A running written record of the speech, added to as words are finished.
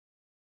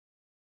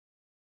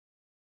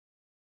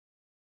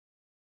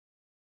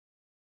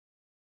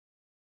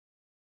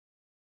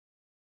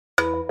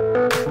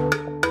Alright,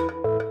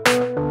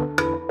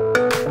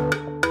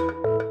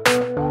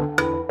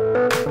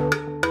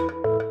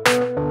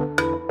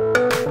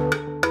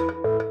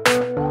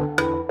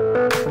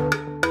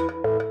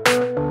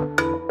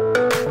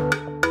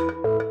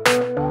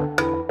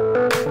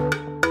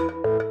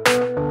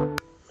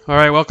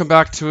 welcome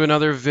back to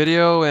another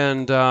video,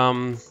 and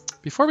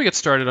before we get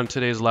started on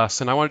today's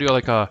lesson, I want to do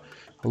like a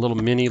little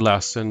mini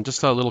lesson,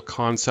 just a little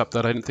concept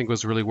that I didn't think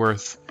was really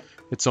worth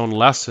its own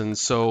lesson.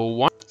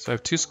 So I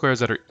have two squares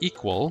that are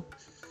equal.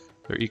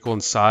 They're equal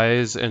in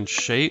size and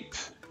shape,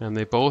 and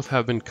they both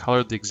have been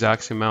colored the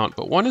exact same amount,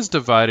 but one is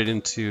divided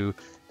into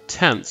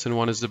tenths and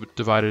one is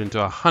divided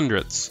into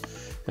hundredths.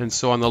 And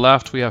so on the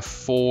left we have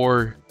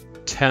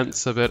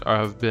 4/10ths of it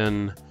have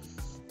been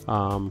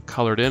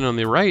colored in. On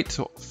the right,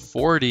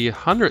 40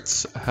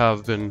 hundredths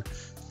have been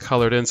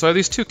colored in. So I have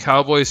these two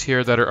cowboys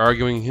here that are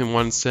arguing, him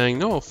one saying,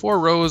 no, 4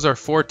 rows are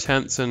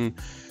 4/10ths, and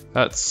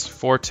that's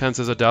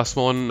 4/10ths as a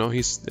decimal. And no,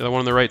 he's the one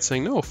on the right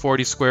saying, no,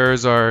 40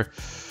 squares are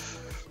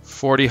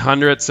 40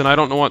 hundredths. And I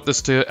don't want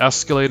this to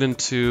escalate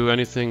into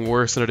anything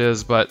worse than it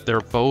is, but they're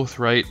both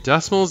right.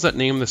 Decimals that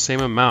name the same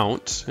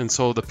amount, and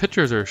so the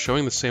pictures are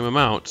showing the same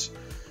amount,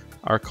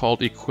 are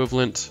called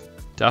equivalent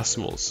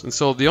decimals. And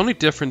so the only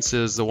difference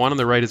is the one on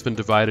the right has been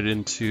divided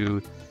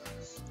into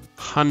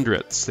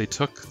hundredths. They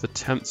took the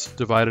tenths,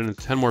 divided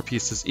into 10 more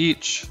pieces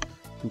each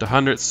into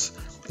hundredths.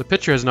 The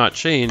picture has not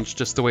changed,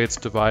 just the way it's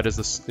divided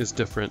is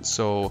different.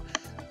 So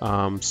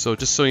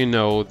just so you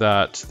know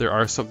that there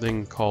are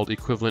something called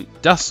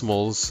equivalent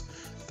decimals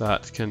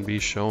that can be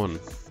shown.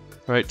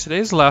 All right,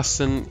 today's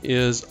lesson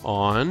is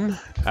on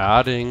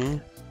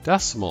adding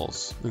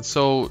decimals. And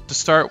so to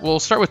start, we'll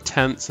start with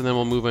tenths and then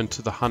we'll move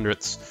into the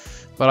hundredths.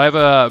 But I have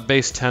a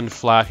base 10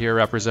 flat here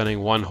representing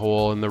one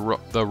whole, and the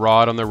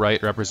rod on the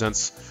right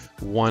represents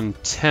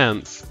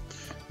 1/10.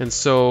 And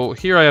so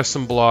here I have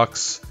some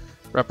blocks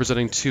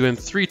representing 2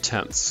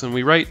 3/10. And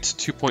we write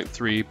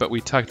 2.3, but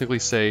we technically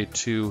say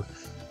 2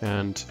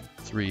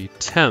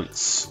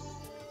 3/10.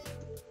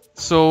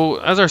 So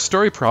as our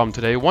story problem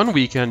today, one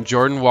weekend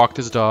Jordan walked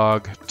his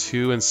dog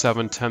 2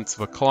 7/10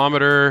 of a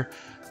kilometer.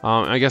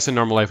 I guess in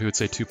normal life we would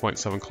say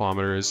 2.7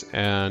 kilometers,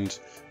 and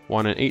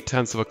 1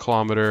 8/10 of a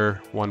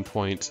kilometer,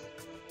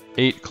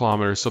 1.8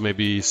 kilometers. So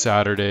maybe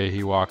Saturday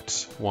he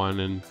walked one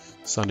and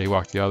Sunday he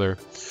walked the other.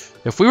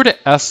 If we were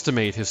to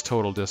estimate his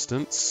total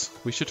distance,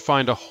 we should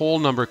find a whole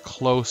number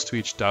close to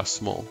each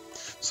decimal.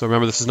 So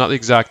remember, this is not the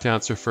exact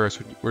answer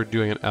first, we're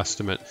doing an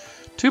estimate.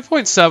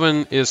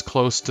 2.7 is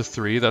close to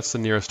 3, that's the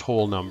nearest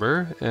whole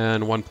number,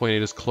 and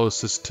 1.8 is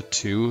closest to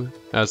 2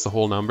 as the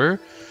whole number.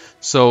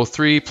 So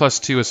 3 plus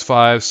 2 is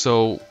 5,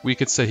 so we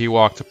could say he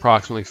walked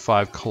approximately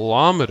 5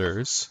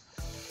 kilometers.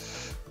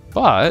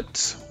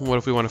 But what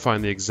if we want to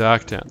find the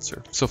exact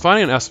answer? So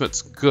finding an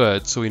estimate's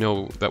good, so we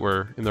know that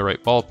we're in the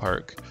right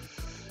ballpark.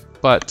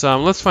 But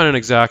let's find an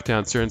exact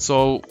answer. And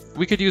so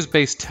we could use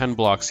base 10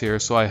 blocks here.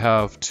 So I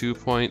have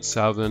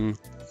 2.7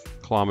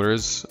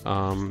 kilometers.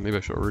 Maybe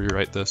I should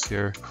rewrite this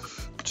here.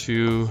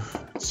 2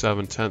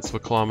 7/10 of a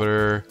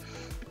kilometer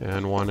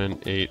and 1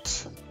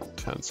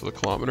 8/10 of a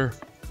kilometer.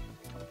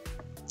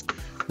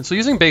 And so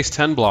using base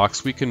 10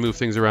 blocks, we can move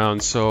things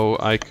around. So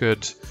I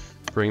could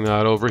bring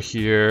that over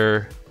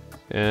here,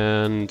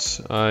 and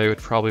I would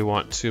probably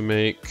want to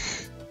make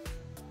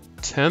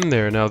 10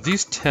 there. Now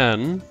these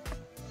 10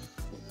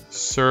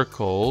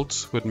 circled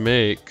would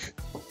make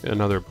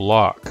another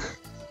block.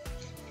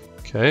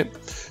 Okay,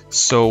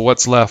 so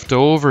what's left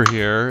over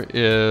here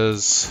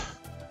is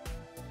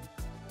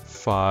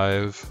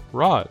 5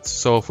 rods.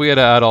 So if we had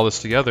to add all this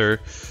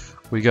together,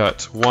 we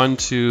got 1,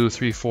 2,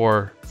 3,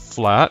 4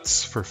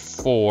 flats for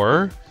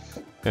 4,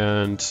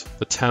 and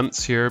the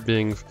tenths here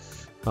being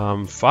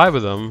 5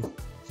 of them,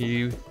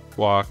 he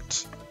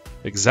walked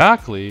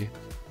exactly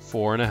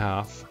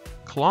 4.5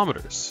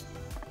 kilometers.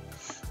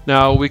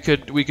 Now we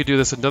could do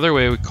this another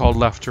way, we call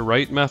left to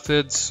right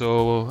method.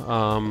 So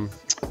I'm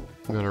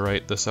going to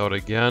write this out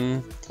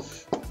again.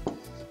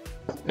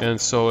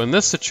 And so in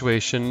this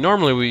situation,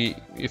 normally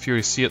if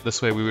you see it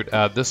this way, we would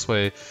add this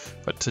way,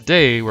 but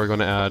today we're going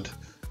to add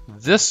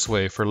this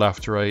way for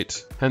left to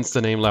right, hence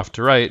the name left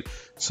to right.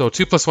 So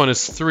 2 plus 1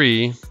 is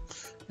 3,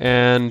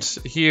 and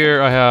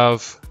here I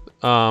have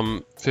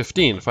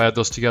 15 if I add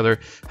those together.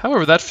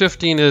 However, that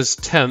 15 is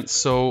tenths,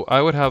 so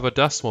I would have a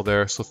decimal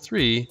there. So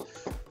 3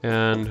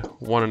 and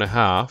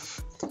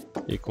 1.5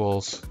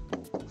 equals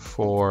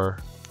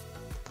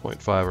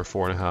 4.5 or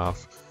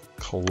 4.5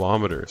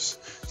 kilometers.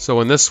 So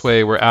in this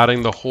way, we're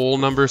adding the whole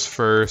numbers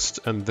first,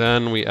 and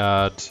then we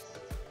add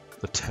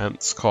the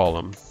tenths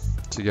column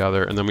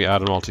together, and then we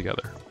add them all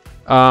together.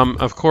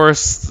 Of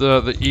course,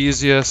 the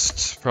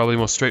easiest, probably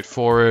most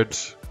straightforward,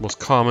 most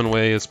common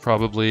way is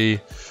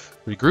probably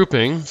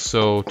regrouping.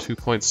 So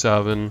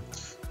 2.7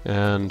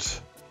 and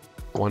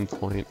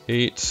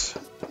 1.8,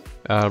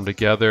 add them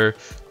together.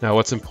 Now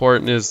what's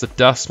important is the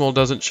decimal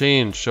doesn't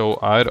change, so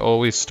I'd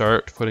always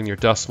start putting your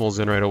decimals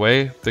in right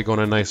away. They go in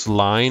a nice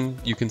line,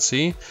 you can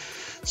see.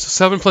 So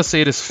 7 plus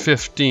 8 is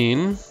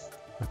 15.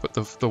 I put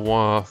the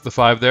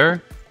 5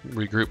 there,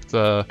 regroup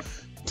the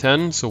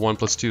 10, so 1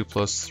 plus 2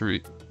 plus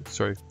 3,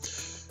 sorry,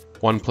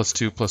 1 plus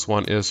 2 plus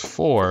 1 is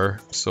 4,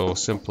 so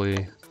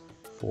simply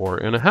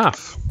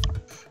 4.5.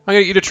 I'm going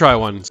to get you to try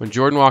one. When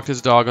Jordan walked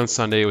his dog on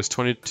Sunday, it was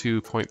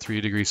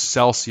 22.3 degrees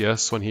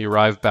Celsius. When he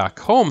arrived back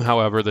home,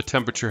 however, the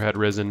temperature had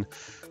risen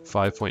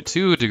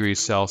 5.2 degrees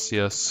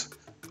Celsius.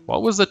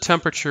 What was the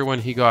temperature when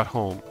he got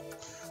home?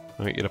 I'm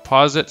going to get you to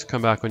pause it,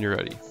 come back when you're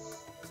ready.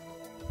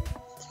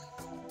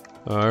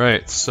 All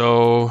right,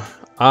 so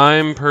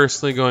I'm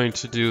personally going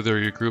to do the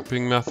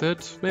regrouping method.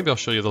 Maybe I'll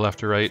show you the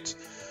left or right.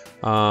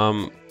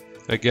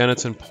 Again,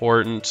 it's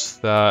important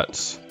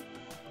that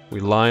we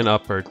line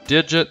up our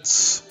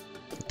digits.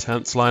 The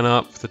tenths line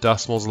up, the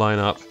decimals line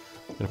up.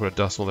 I'm going to put a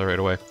decimal there right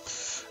away.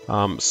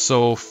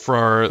 So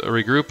for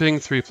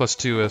regrouping, 3 plus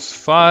 2 is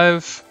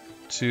 5.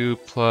 2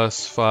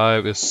 plus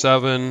 5 is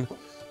 7.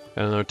 And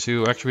another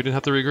 2. Actually, we didn't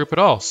have to regroup at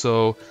all.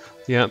 So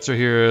the answer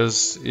here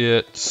is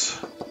it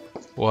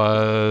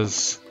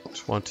was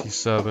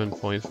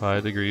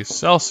 27.5 degrees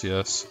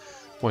Celsius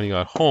when he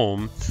got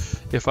home.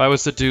 If I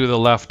was to do the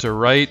left to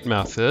right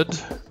method,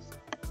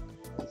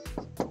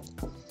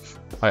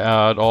 I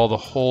add all the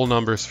whole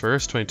numbers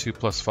first. 22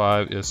 plus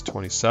 5 is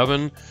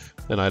 27.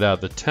 Then I'd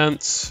add the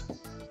tenths.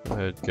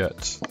 I'd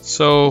get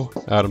so,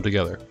 add them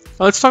together.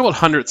 Now let's talk about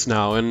hundredths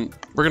now, and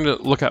we're going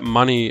to look at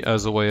money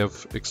as a way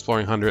of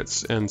exploring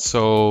hundredths. And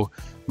so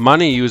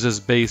money uses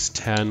base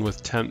 10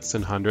 with tenths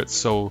and hundredths.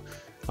 So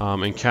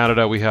in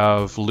Canada we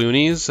have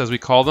loonies, as we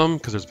call them,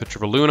 because there's a picture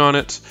of a loon on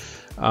it.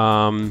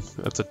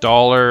 That's a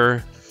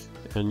dollar,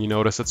 and you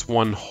notice it's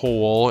one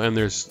whole, and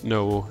there's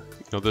no,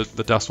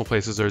 the decimal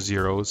places are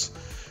zeros.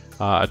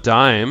 A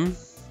dime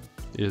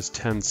is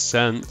 10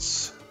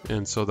 cents,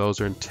 and so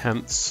those are in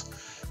tenths.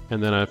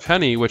 And then a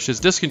penny, which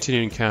is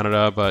discontinued in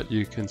Canada, but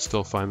you can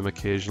still find them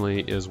occasionally,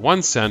 is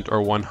 1 cent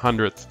or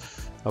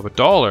 1/100th of a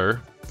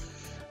dollar.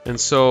 And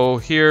so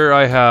here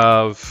I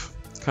have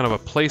kind of a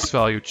place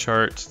value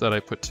chart that I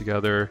put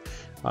together.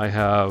 I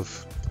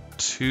have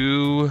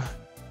 2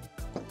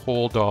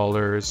 whole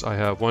dollars, I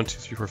have 1, 2,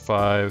 3, 4,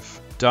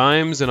 5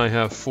 dimes, and I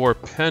have 4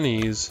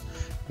 pennies.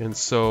 And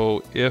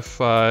so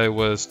if I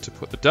was to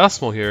put the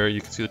decimal here,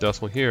 you can see the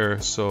decimal here.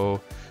 So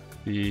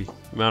the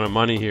amount of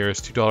money here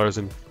is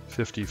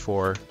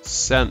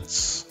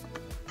 $2.54.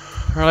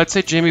 All right, let's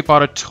say Jamie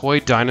bought a toy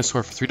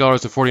dinosaur for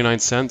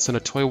 $3.49 and a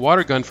toy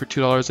water gun for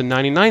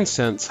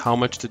 $2.99. How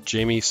much did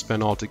Jamie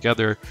spend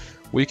altogether?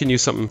 We can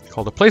use something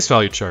called a place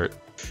value chart.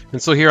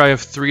 And so here I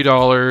have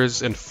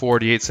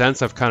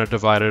 $3.48. I've kind of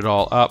divided it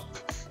all up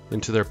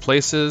into their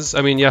places.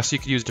 I mean, yes, you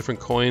could use different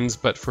coins,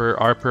 but for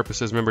our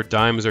purposes, remember,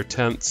 dimes are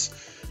tenths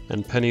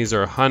and pennies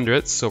are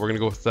hundredths, so we're going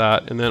to go with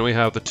that. And then we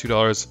have the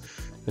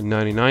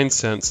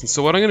 $2.99. And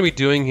so what I'm going to be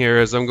doing here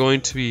is I'm going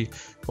to be,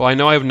 well, I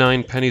know I have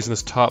 9 pennies in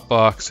this top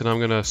box, and I'm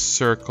going to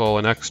circle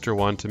an extra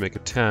one to make a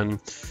 10,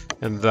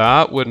 and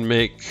that would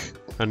make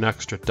an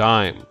extra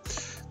dime.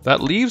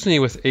 That leaves me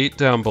with 8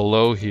 down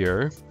below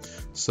here.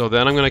 So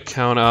then I'm going to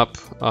count up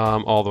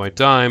all my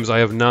dimes. I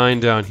have 9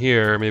 down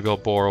here. Maybe I'll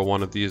borrow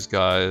one of these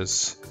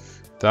guys.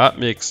 That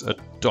makes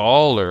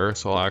 $1,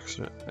 so I'll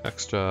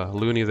extra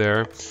loony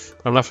there.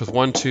 I'm left with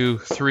 1, 2,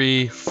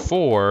 3,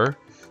 4.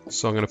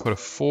 So I'm going to put a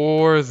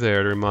 4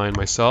 there to remind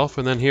myself.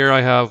 And then here I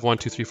have 1,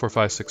 2, 3, 4,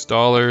 5,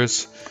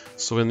 $6.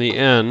 So in the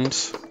end,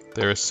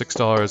 there's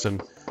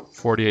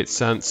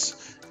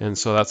 $6.48. And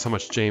so that's how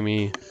much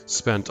Jamie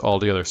spent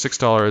altogether,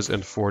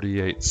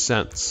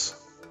 $6.48.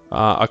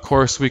 Of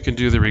course, we can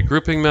do the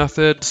regrouping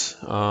method.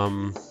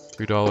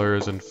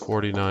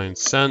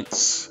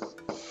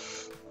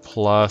 $3.49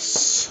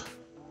 plus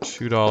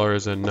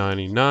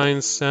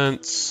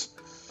 $2.99.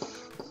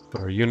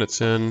 Put our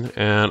units in,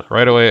 and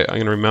right away I'm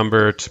going to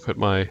remember to put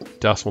my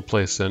decimal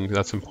place in.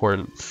 That's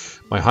important.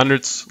 My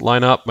hundredths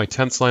line up, my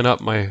tenths line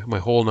up, my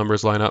whole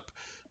numbers line up.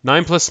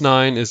 9 plus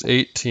 9 is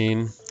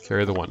 18.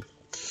 Carry the 1.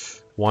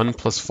 1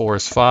 plus 4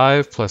 is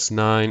 5, plus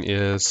 9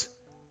 is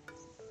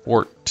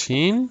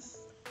 14.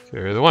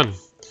 Carry the 1.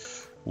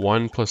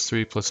 1 plus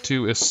 3 plus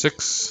 2 is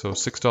 6, so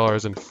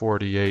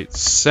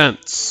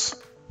 $6.48.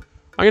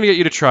 I'm going to get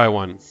you to try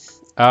one.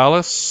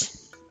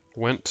 Alice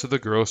went to the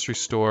grocery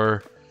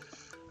store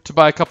to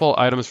buy a couple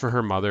items for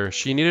her mother.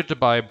 She needed to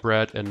buy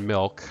bread and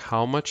milk.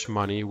 How much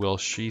money will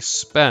she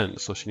spend?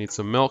 So she needs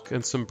some milk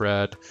and some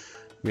bread. I'm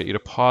going to get you to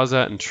pause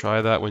that and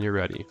try that when you're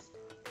ready.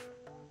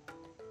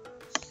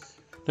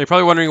 Now you're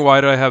probably wondering,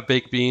 why did I have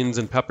baked beans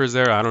and peppers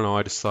there? I don't know.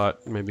 I just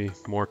thought maybe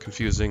more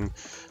confusing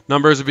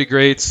numbers would be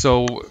great.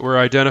 So we're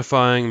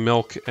identifying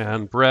milk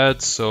and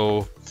bread.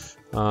 So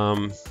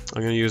I'm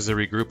going to use the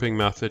regrouping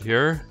method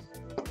here.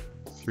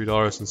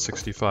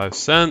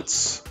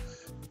 $3.65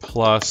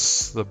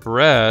 plus the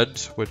bread,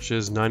 which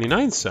is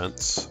 99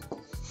 cents.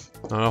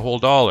 Not a whole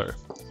dollar.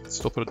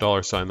 Still put a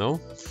dollar sign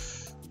though.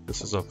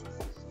 This is a,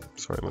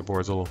 sorry, my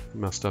board's a little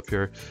messed up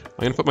here. I'm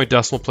going to put my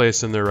decimal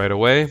place in there right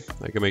away.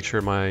 I can make sure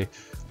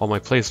all my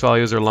place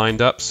values are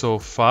lined up. So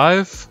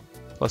 5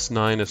 plus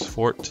 9 is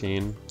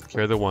 14.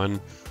 Carry the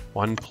 1.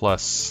 1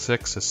 plus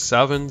 6 is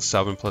 7.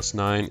 7 plus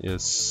 9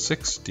 is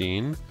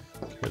 16.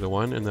 There's a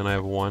 1, and then I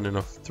have 1 and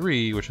a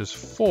 3, which is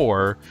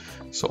 4.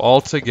 So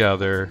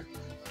altogether,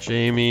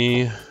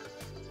 Jamie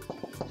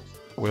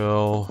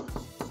will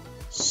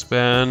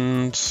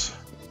spend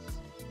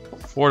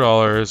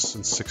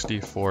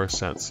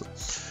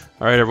 $4.64.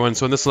 All right, everyone.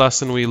 So in this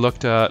lesson, we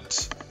looked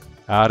at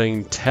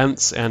adding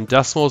tenths and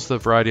decimals to a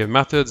variety of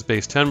methods,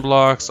 base 10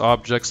 blocks,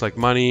 objects like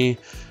money,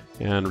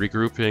 and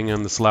regrouping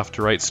in this left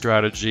to right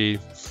strategy.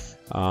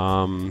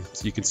 So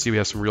you can see we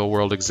have some real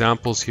world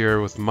examples here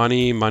with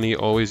money. Money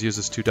always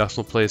uses 2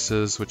 decimal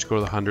places, which go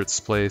to the hundredths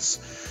place.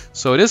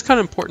 So it is kind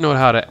of important to know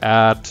how to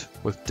add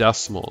with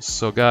decimals.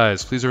 So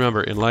guys, please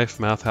remember, in life,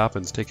 math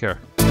happens. Take care.